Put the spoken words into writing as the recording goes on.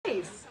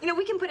know,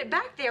 we can put it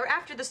back there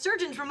after the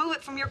surgeons remove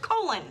it from your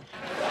colon.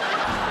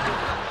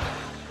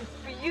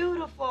 It's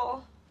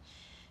beautiful.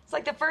 It's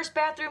like the first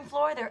bathroom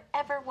floor there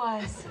ever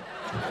was.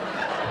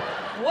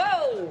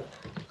 Whoa!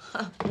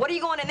 What are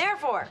you going in there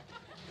for?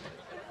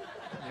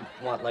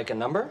 You want, like, a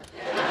number?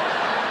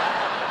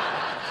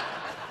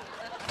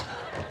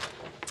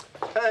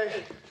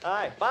 Hey.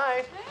 Hi.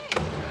 Bye.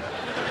 Hey.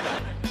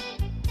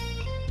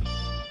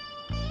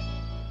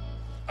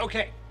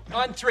 Okay,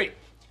 on 3.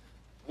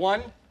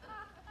 1,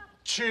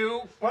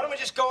 2. Why don't we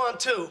just go on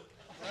 2?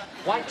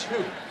 Why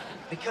 2?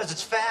 Because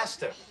it's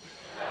faster.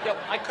 Yo,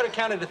 I could have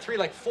counted to 3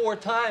 like 4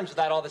 times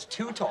without all this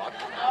 2 talk.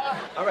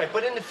 All right,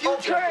 but in the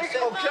future...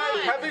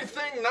 Okay, heavy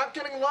thing, not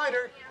getting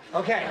lighter.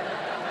 Okay.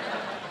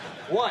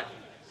 1,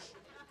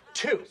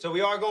 2. So we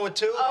are going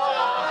 2?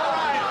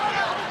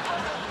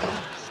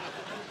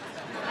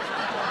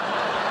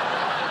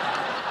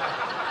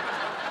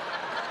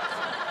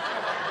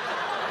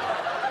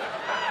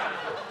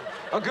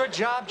 A good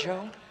job,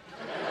 Joe.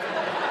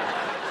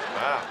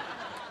 Wow.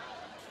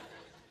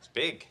 It's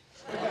big.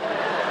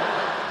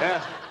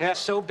 Yeah,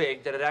 so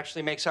big that it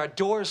actually makes our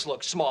doors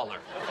look smaller.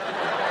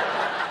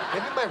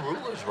 Maybe my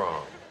ruler's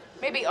wrong.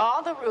 Maybe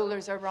all the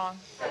rulers are wrong.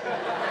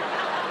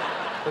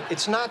 Look,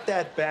 it's not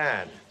that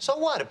bad. So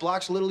what? It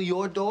blocks a little of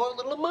your door, a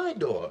little of my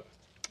door.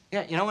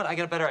 Yeah, you know what? I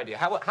got a better idea.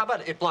 How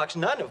about it blocks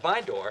none of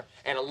my door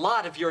and a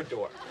lot of your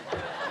door?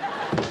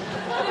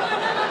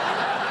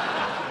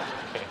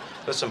 Okay.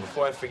 Listen,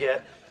 before I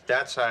forget,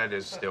 that side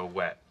is still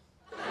wet.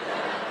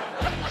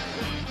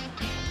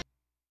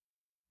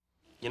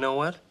 You know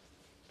what?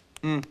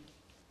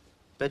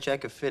 Bet you I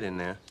could fit in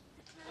there.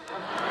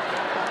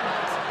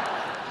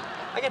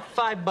 I get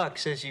 $5,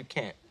 says you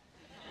can't.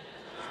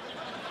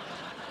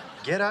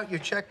 Get out your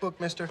checkbook,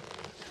 mister.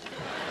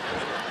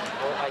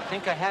 Well, I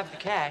think I have the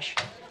cash.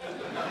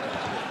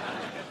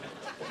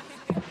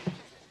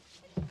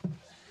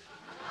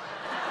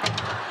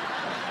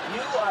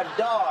 You are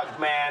dog,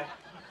 man.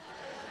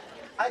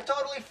 I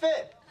totally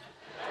fit.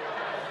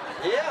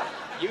 Yeah,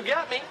 you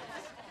got me.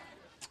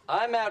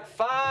 I'm out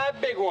 5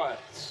 big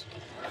ones.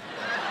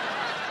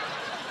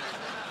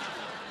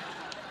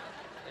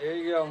 There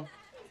you go.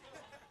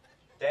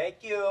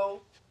 Thank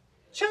you.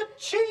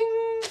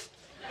 Cha-ching!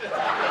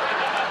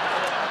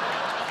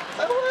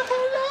 Oh,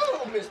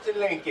 hello, Mr.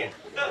 Lincoln.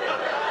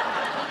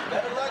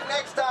 Better luck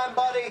next time,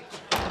 buddy.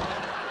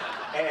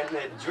 And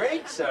the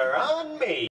drinks are on me.